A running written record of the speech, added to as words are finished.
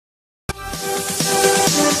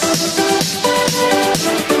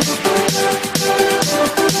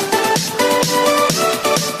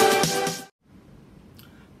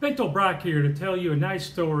Bentobrocke here to tell you a nice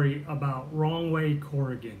story about Wrong Way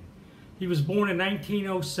Corrigan. He was born in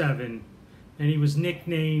 1907 and he was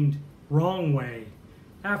nicknamed Wrong Way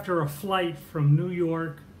after a flight from New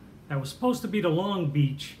York that was supposed to be to Long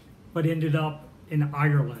Beach but ended up in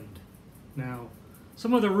Ireland. Now,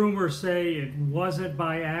 some of the rumors say it wasn't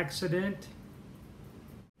by accident.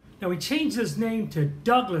 Now, he changed his name to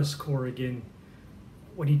Douglas Corrigan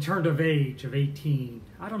when he turned of age of 18.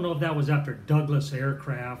 I don't know if that was after Douglas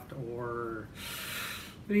Aircraft or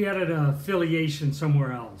he had an affiliation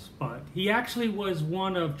somewhere else, but he actually was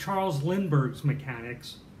one of Charles Lindbergh's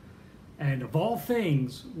mechanics. And of all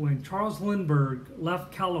things, when Charles Lindbergh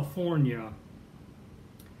left California,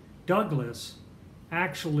 Douglas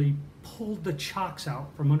actually pulled the chocks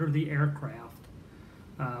out from under the aircraft,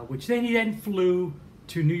 which then he then flew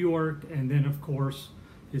to New York, and then of course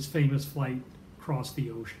his famous flight across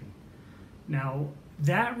the ocean. Now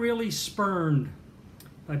that really spurned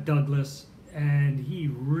Douglas, and he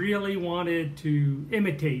really wanted to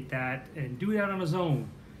imitate that and do that on his own.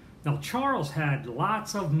 Now Charles had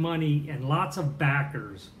lots of money and lots of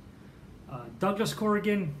backers. Douglas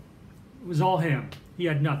Corrigan, it was all him. He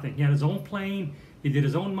had nothing. He had his own plane. He did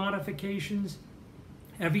his own modifications.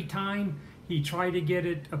 Every time he tried to get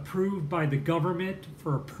it approved by the government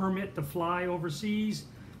for a permit to fly overseas,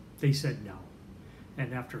 they said no.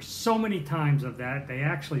 And after so many times of that, they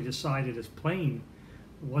actually decided his plane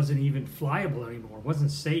wasn't even flyable anymore,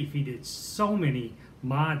 wasn't safe. He did so many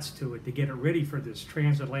mods to it to get it ready for this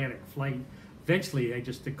transatlantic flight. Eventually, they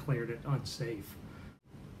just declared it unsafe.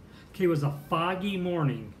 Okay, it was a foggy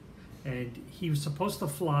morning, and he was supposed to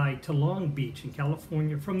fly to Long Beach in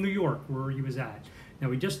California from New York, where he was at.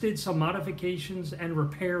 Now, he just did some modifications and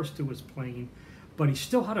repairs to his plane, but he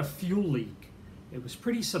still had a fuel leak. It was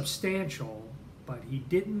pretty substantial, but he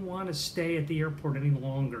didn't want to stay at the airport any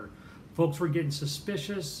longer. Folks were getting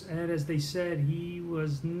suspicious, and as they said, he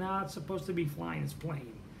was not supposed to be flying his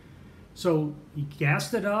plane. So he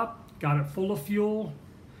gassed it up, got it full of fuel.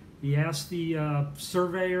 He asked the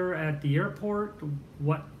surveyor at the airport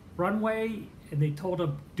what runway, and they told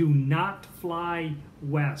him, do not fly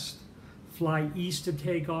west. Fly east to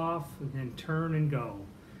take off, and then turn and go.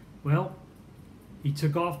 Well, he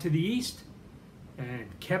took off to the east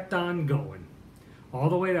and kept on going all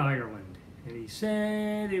the way to Ireland. And he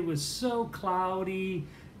said it was so cloudy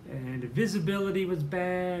and the visibility was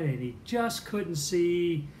bad and he just couldn't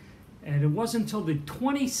see. And it wasn't until the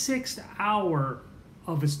 26th hour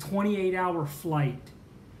of his 28-hour flight,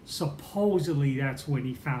 supposedly that's when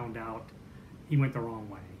he found out he went the wrong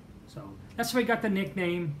way. So that's why he got the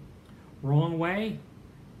nickname Wrong Way.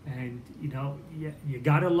 And you know, you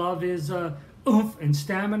gotta love his oomph and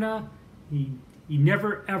stamina. He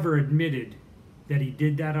never ever admitted that he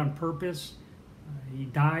did that on purpose. He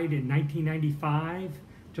died in 1995,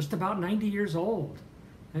 just about 90 years old.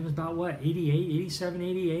 That was about what, 88, 87,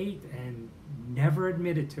 88, and never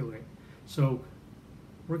admitted to it. So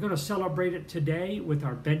we're going to celebrate it today with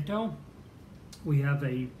our bento. We have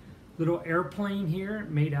a little airplane here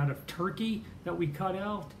made out of turkey that we cut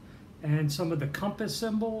out, and some of the compass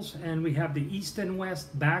symbols, and we have the east and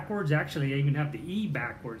west backwards. Actually, I even have the E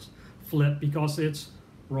backwards flip because it's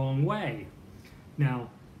wrong way. Now,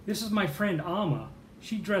 this is my friend Amma.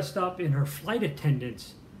 She dressed up in her flight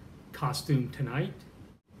attendant's costume tonight.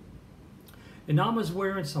 And Amma's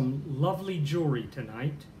wearing some lovely jewelry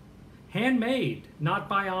tonight. Handmade, not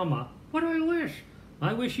by Amma. What do I wish?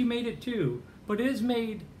 I wish you made it too. But it is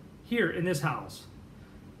made here in this house.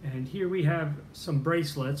 And here we have some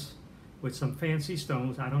bracelets with some fancy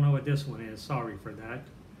stones. I don't know what this one is. Sorry for that.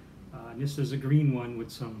 This is a green one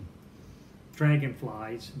with some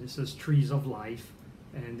dragonflies. This is trees of life.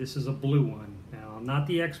 And this is a blue one. Now, I'm not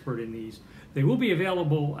the expert in these. They will be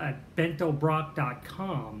available at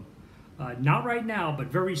bentobrocke.com. Not right now, but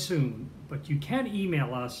very soon. But you can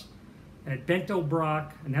email us at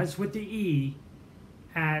bentobrocke, and that's with the E,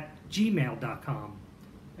 at gmail.com.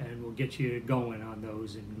 And we'll get you going on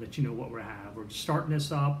those and let you know what we have. We're starting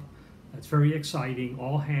this up. That's very exciting.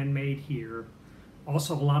 All handmade here.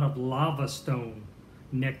 Also, a lot of lava stone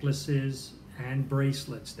necklaces and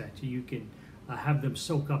bracelets that you can have them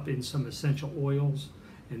soak up in some essential oils,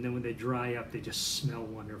 and then when they dry up, they just smell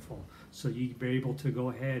wonderful. So you'll be able to go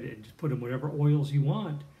ahead and just put in whatever oils you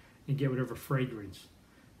want and get whatever fragrance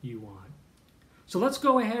you want. So let's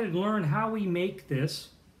go ahead and learn how we make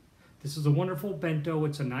this. This is a wonderful bento.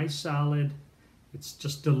 It's a nice salad. It's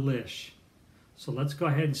just delish. So let's go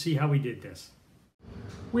ahead and see how we did this.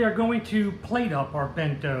 We are going to plate up our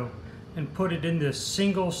bento. and put it in this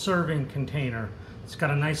single serving container. It's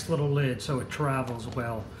got a nice little lid so it travels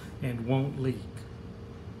well and won't leak.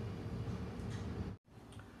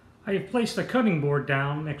 I have placed a cutting board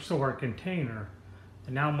down next to our container,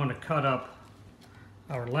 and now I'm going to cut up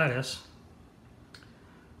our lettuce.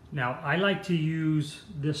 Now I like to use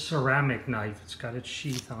this ceramic knife. It's got its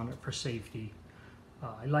sheath on it for safety.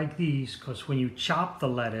 I like these because when you chop the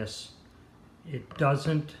lettuce, it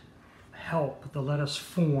doesn't help the lettuce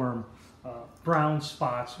form brown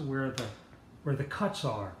spots where the cuts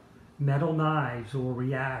are. Metal knives will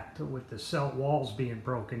react with the cell walls being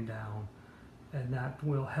broken down, and that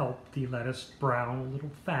will help the lettuce brown a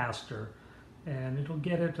little faster, and it'll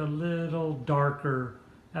get it a little darker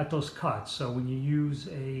at those cuts. So when you use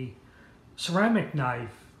a ceramic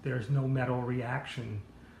knife, there's no metal reaction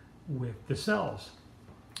with the cells.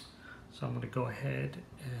 So I'm going to go ahead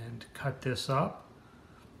and cut this up.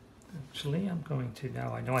 Actually, I'm going to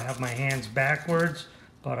now, I know I have my hands backwards,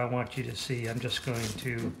 but I want you to see, I'm just going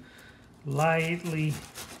to lightly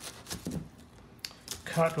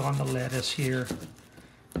cut on the lettuce here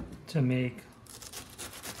to make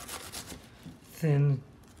thin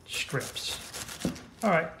strips. All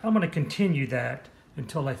right, I'm going to continue that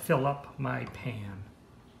until I fill up my pan.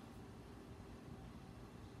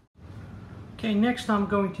 Okay, next I'm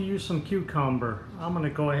going to use some cucumber. I'm going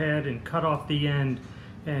to go ahead and cut off the end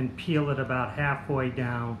and peel it about halfway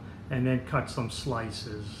down and then cut some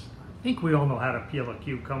slices. I think we all know how to peel a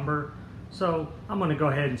cucumber, so I'm going to go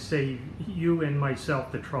ahead and save you and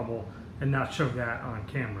myself the trouble and not show that on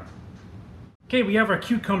camera. Okay, we have our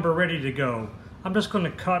cucumber ready to go. I'm just going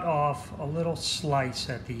to cut off a little slice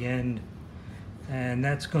at the end, and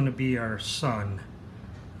that's going to be our sun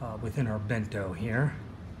within our bento here.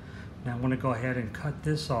 Now I'm going to go ahead and cut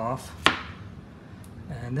this off,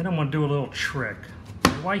 and then I'm going to do a little trick.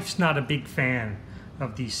 My wife's not a big fan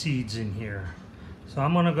of these seeds in here, so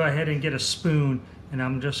I'm going to go ahead and get a spoon and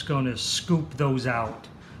I'm just going to scoop those out,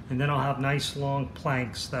 and then I'll have nice long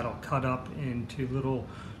planks that'll cut up into little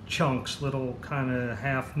chunks, little kind of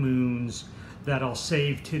half moons that I'll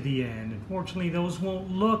save to the end. Unfortunately, those won't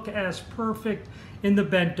look as perfect in the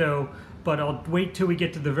bento, but I'll wait till we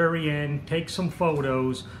get to the very end, take some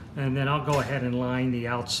photos, and then I'll go ahead and line the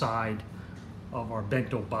outside of our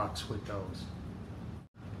bento box with those.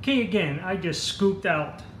 Okay, again, I just scooped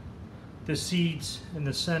out the seeds in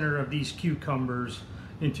the center of these cucumbers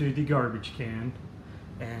into the garbage can,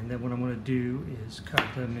 and then what I'm going to do is cut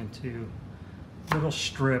them into little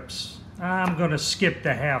strips. I'm going to skip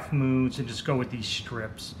the half moons and just go with these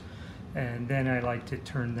strips, and then I like to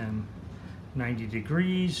turn them 90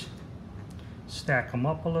 degrees, stack them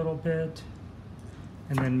up a little bit,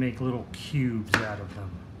 and then make little cubes out of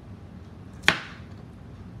them.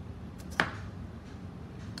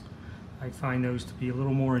 I find those to be a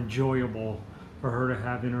little more enjoyable for her to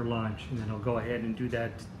have in her lunch, and then I'll go ahead and do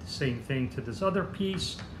that same thing to this other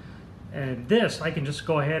piece. And this I can just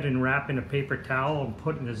go ahead and wrap in a paper towel and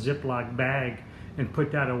put in a Ziploc bag and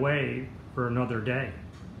put that away for another day.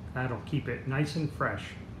 That'll keep it nice and fresh.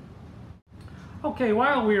 Okay,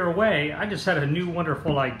 while we were away, I just had a new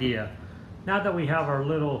wonderful idea. Now that we have our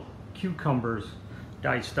little cucumbers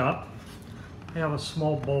diced up, I have a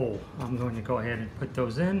small bowl. I'm going to go ahead and put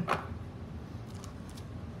those in.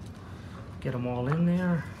 Get them all in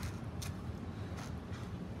there.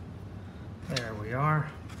 There we are.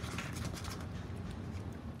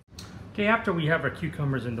 Okay, after we have our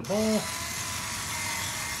cucumbers in the bowl,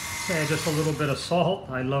 add just a little bit of salt.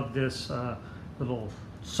 I love this little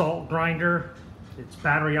salt grinder. It's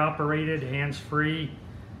battery operated, hands-free.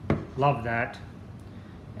 Love that.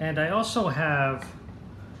 And I also have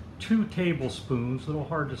 2 tablespoons, a little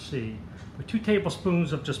hard to see, but 2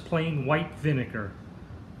 tablespoons of just plain white vinegar.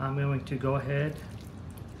 I'm going to go ahead,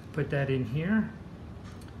 put that in here,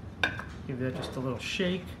 give that just a little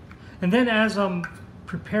shake. And then as I'm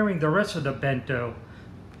preparing the rest of the bento,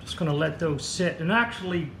 I'm just going to let those sit and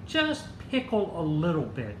actually just pickle a little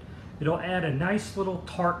bit. It'll add a nice little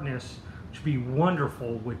tartness, which would be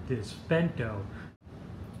wonderful with this bento.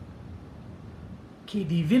 Okay,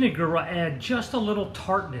 the vinegar will add just a little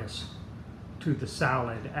tartness to the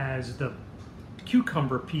salad as the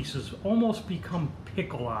cucumber pieces almost become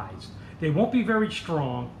pickleized. They won't be very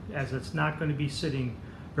strong as it's not going to be sitting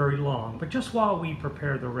very long, but just while we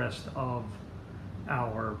prepare the rest of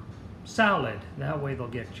our salad. That way they'll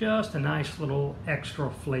get just a nice little extra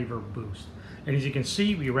flavor boost. And as you can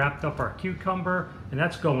see, we wrapped up our cucumber and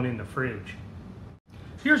that's going in the fridge.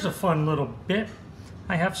 Here's a fun little bit.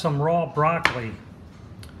 I have some raw broccoli.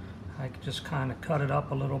 I can just kind of cut it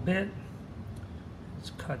up a little bit.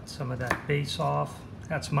 Let's cut some of that base off.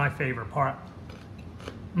 That's my favorite part.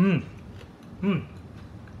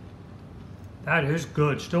 That is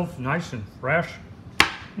good. Still nice and fresh.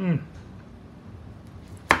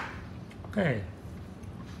 Okay.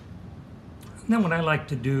 And then what I like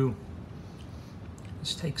to do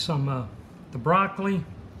is take some the broccoli,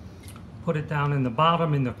 put it down in the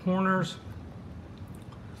bottom in the corners.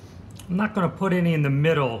 I'm not going to put any in the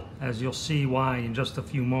middle, as you'll see why in just a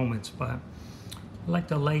few moments, but I like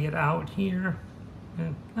to lay it out here.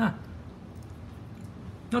 And,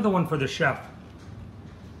 another one for the chef.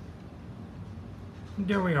 And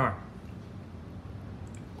there we are.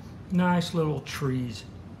 Nice little trees.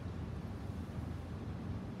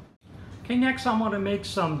 Okay, next I'm going to make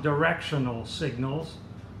some directional signals,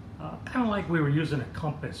 kind of like we were using a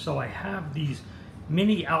compass. So I have these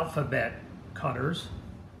mini alphabet cutters.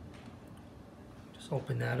 Just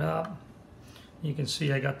open that up. You can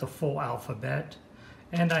see I got the full alphabet,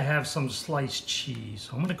 and I have some sliced cheese.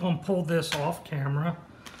 So I'm going to go and pull this off camera.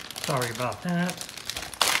 Sorry about that.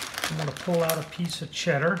 I'm going to pull out a piece of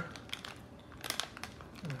cheddar.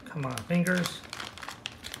 Come on, fingers.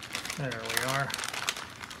 There we are.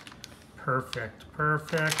 Perfect,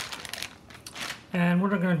 perfect. And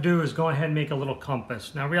what I'm going to do is go ahead and make a little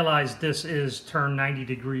compass. Now realize this is turned 90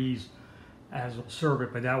 degrees as I'll serve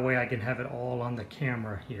it, but that way I can have it all on the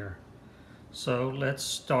camera here. So let's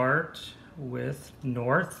start with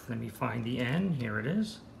north. Let me find the N. Here it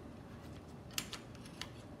is.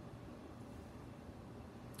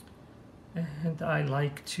 And I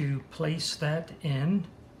like to place that in.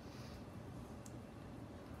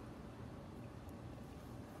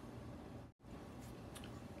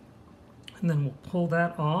 And then we'll pull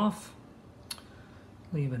that off,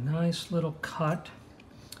 leave a nice little cut.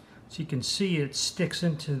 So you can see it sticks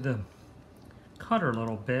into the cutter a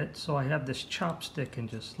little bit. So I have this chopstick and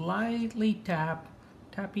just lightly tap,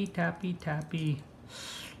 tappy, tappy, tappy,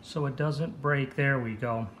 so it doesn't break. There we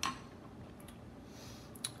go.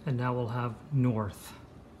 And now we'll have north.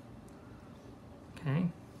 Okay,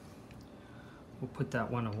 we'll put that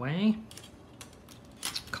one away,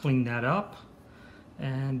 clean that up.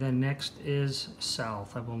 And then next is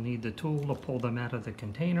south. I will need the tool to pull them out of the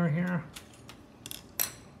container here.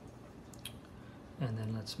 And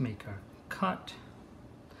then let's make a cut.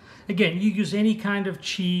 Again, you use any kind of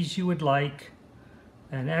cheese you would like,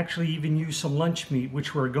 and actually even use some lunch meat,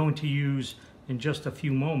 which we're going to use in just a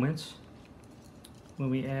few moments when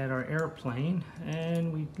we add our airplane,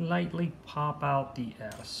 and we lightly pop out the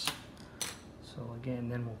S. So again,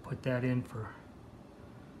 then we'll put that in for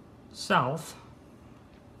south.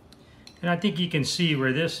 And I think you can see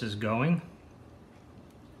where this is going.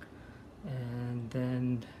 And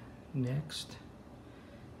then next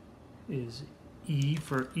is E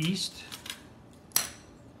for east.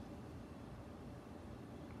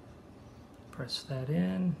 Press that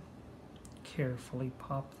in. Carefully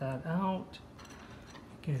pop that out.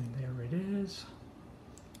 Again, there it is.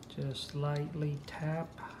 Just lightly tap.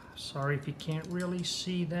 Sorry if you can't really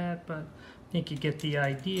see that, but I think you get the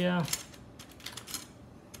idea.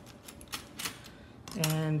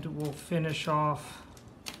 And we'll finish off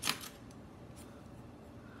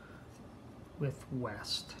with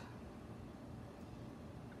west.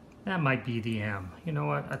 That might be the M. You know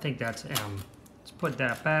what? I think that's M. Let's put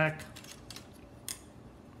that back.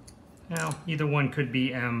 Now, either one could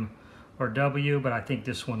be M or W, but I think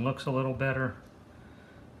this one looks a little better.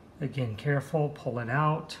 Again, careful, pull it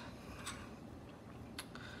out.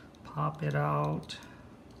 Pop it out.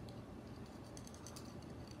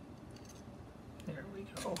 There we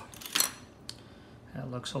go.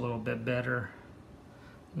 That looks a little bit better.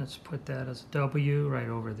 Let's put that as W right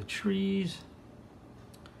over the trees.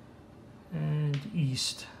 And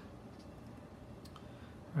east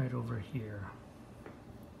right over here.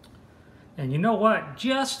 And you know what?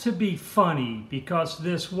 Just to be funny, because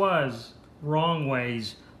this was wrong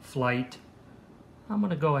ways flight, I'm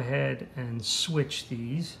going to go ahead and switch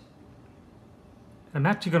these. I'm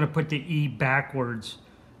actually going to put the E backwards.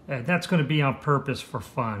 That's going to be on purpose for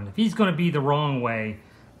fun. If he's going to be the wrong way,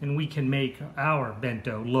 then we can make our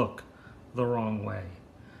bento look the wrong way.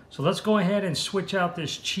 So let's go ahead and switch out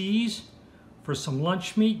this cheese for some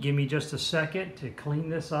lunch meat. Give me just a second to clean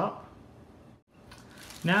this up.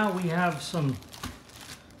 Now we have some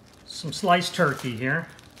sliced turkey here.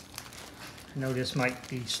 I know this might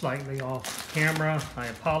be slightly off camera. I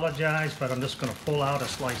apologize, but I'm just going to pull out a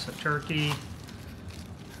slice of turkey.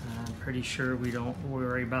 I'm pretty sure we don't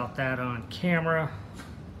worry about that on camera.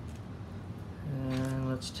 And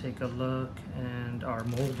let's take a look, and our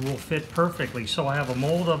mold will fit perfectly. So I have a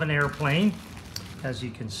mold of an airplane, as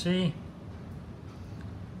you can see.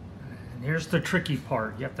 And here's the tricky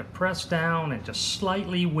part. You have to press down and just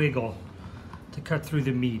slightly wiggle. to cut through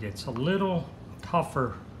the meat. It's a little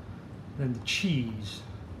tougher than the cheese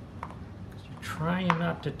because you're trying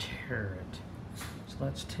not to tear it. So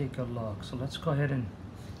let's take a look. So let's go ahead and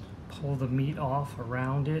pull the meat off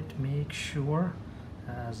around it. Make sure,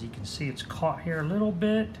 as you can see, it's caught here a little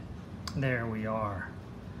bit. There we are.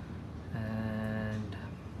 And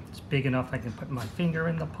it's big enough I can put my finger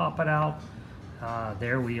in to pop it out.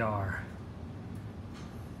 There we are.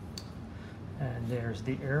 And there's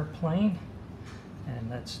the airplane. And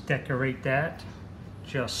let's decorate that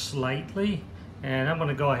just slightly. And I'm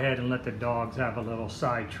gonna go ahead and let the dogs have a little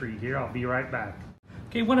side treat here. I'll be right back.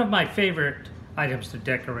 Okay, one of my favorite items to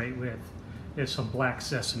decorate with is some black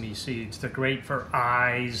sesame seeds. They're great for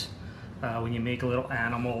eyes, when you make little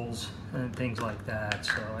animals and things like that.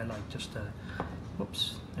 So I like just to,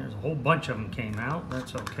 whoops, there's a whole bunch of them came out.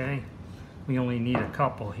 That's okay. We only need a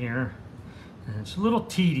couple here. And it's a little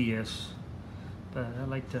tedious, but I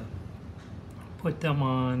like to put them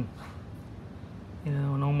on, you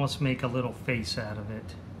know, and almost make a little face out of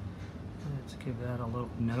it. Let's give that a little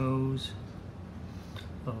nose,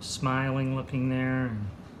 a little smiling looking there. And,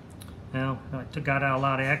 well, I got out a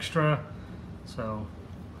lot of extra, so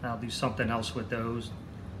I'll do something else with those.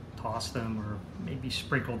 Toss them or maybe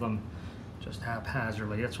sprinkle them just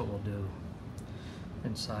haphazardly. That's what we'll do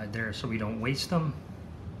inside there so we don't waste them.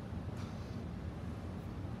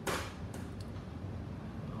 All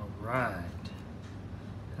right.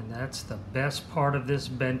 And that's the best part of this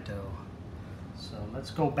bento. So let's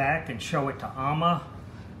go back and show it to Amma.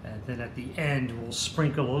 And then at the end, we'll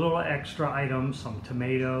sprinkle a little extra items, some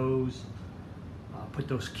tomatoes, put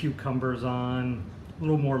those cucumbers on, a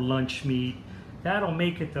little more lunch meat. That'll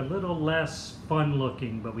make it a little less fun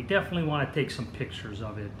looking, but we definitely want to take some pictures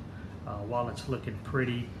of it while it's looking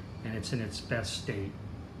pretty and it's in its best state.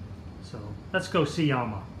 So let's go see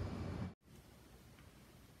Amma.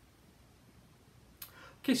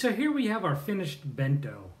 Okay, so here we have our finished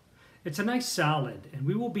bento. It's a nice salad, and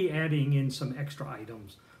we will be adding in some extra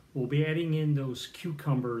items. We'll be adding in those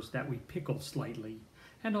cucumbers that we pickled slightly,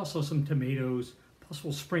 and also some tomatoes, plus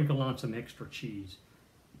we'll sprinkle on some extra cheese.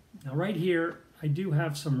 Now right here, I do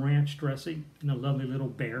have some ranch dressing in a lovely little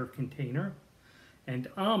bear container, and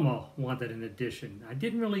Amma wanted an addition. I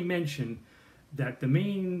didn't really mention that the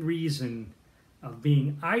main reason of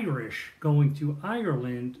being Irish, going to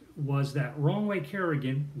Ireland, was that Wrong Way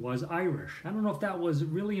Kerrigan was Irish. I don't know if that was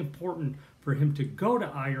really important for him to go to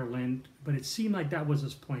Ireland, but it seemed like that was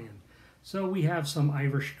his plan. So we have some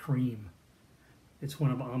Irish cream. It's one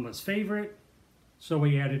of Amma's favorite, so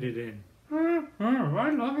we added it in. I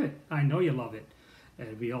love it. I know you love it.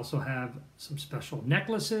 And we also have some special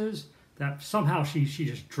necklaces that somehow she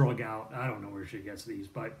just drug out. I don't know where she gets these,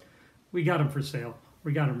 but we got them for sale.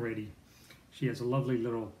 We got them ready. She has a lovely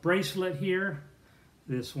little bracelet here.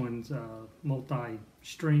 This one's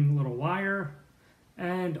multi-string little wire.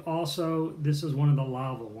 And also, this is one of the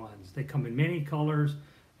lava ones. They come in many colors,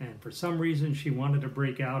 and for some reason, she wanted to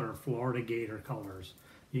break out her Florida Gator colors.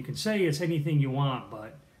 You can say it's anything you want,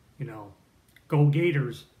 but, you know, go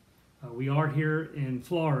Gators. We are here in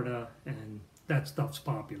Florida, and that stuff's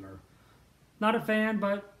popular. Not a fan,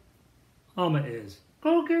 but Amma is.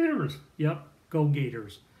 Go Gators! Yep, go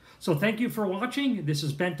Gators. So thank you for watching. This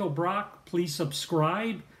is Bentobrocke. Please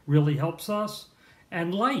subscribe, really helps us.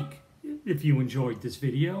 And like if you enjoyed this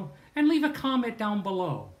video, and leave a comment down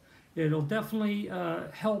below. It'll definitely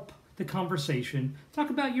help the conversation. Talk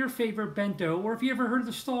about your favorite bento, or if you ever heard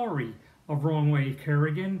the story of Wrong Way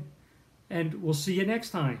Kerrigan. And we'll see you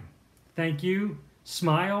next time. Thank you,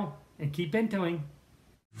 smile, and keep bentoing.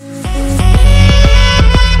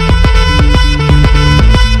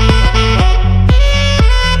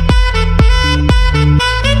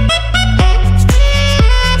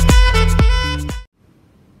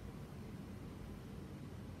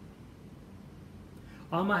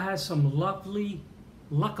 Amma has some lovely,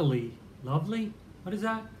 luckily, lovely? What is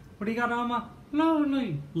that? What do you got, Amma?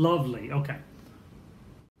 Lovely. Lovely, okay.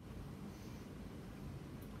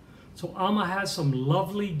 So Amma has some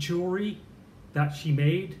lovely jewelry that she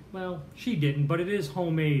made. Well, she didn't, but it is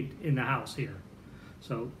homemade in the house here.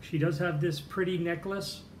 So she does have this pretty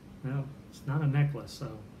necklace. Well, it's not a necklace,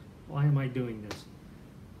 so why am I doing this?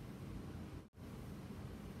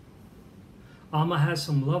 Amma has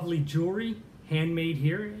some lovely jewelry, handmade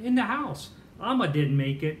here in the house. Amma didn't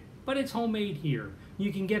make it, but it's homemade here.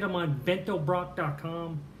 You can get them on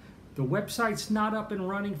Bentobrocke.com. The website's not up and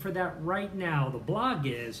running for that right now. The blog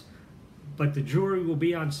is, but the jewelry will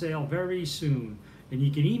be on sale very soon. And you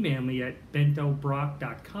can email me at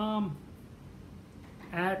bentobrocke.com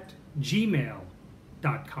at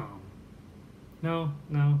gmail.com. No,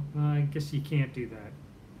 I guess you can't do that.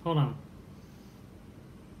 Hold on.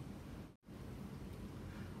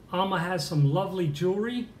 Amma has some lovely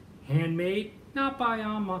jewelry, handmade, not by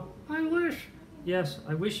Amma. I wish. Yes,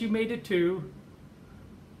 I wish you made it too.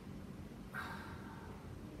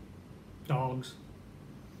 Dogs.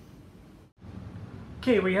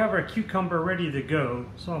 Okay, we have our cucumber ready to go,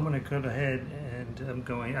 so I'm going to go ahead and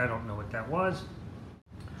I don't know what that was.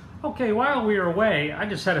 Okay, while we were away, I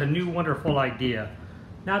just had a new wonderful idea.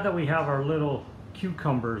 Now that we have our little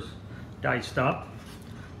cucumbers diced up,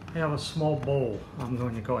 I have a small bowl. I'm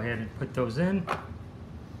going to go ahead and put those in.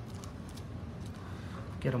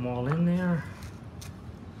 Get them all in there.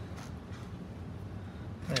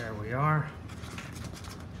 There we are.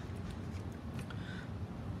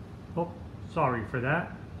 Oh, sorry for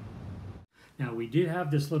that. Now we did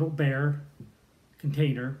have this little bear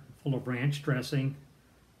container full of ranch dressing.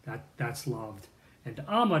 That's loved. And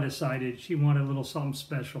Amma decided she wanted a little something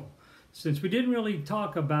special. Since we didn't really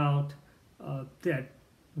talk about that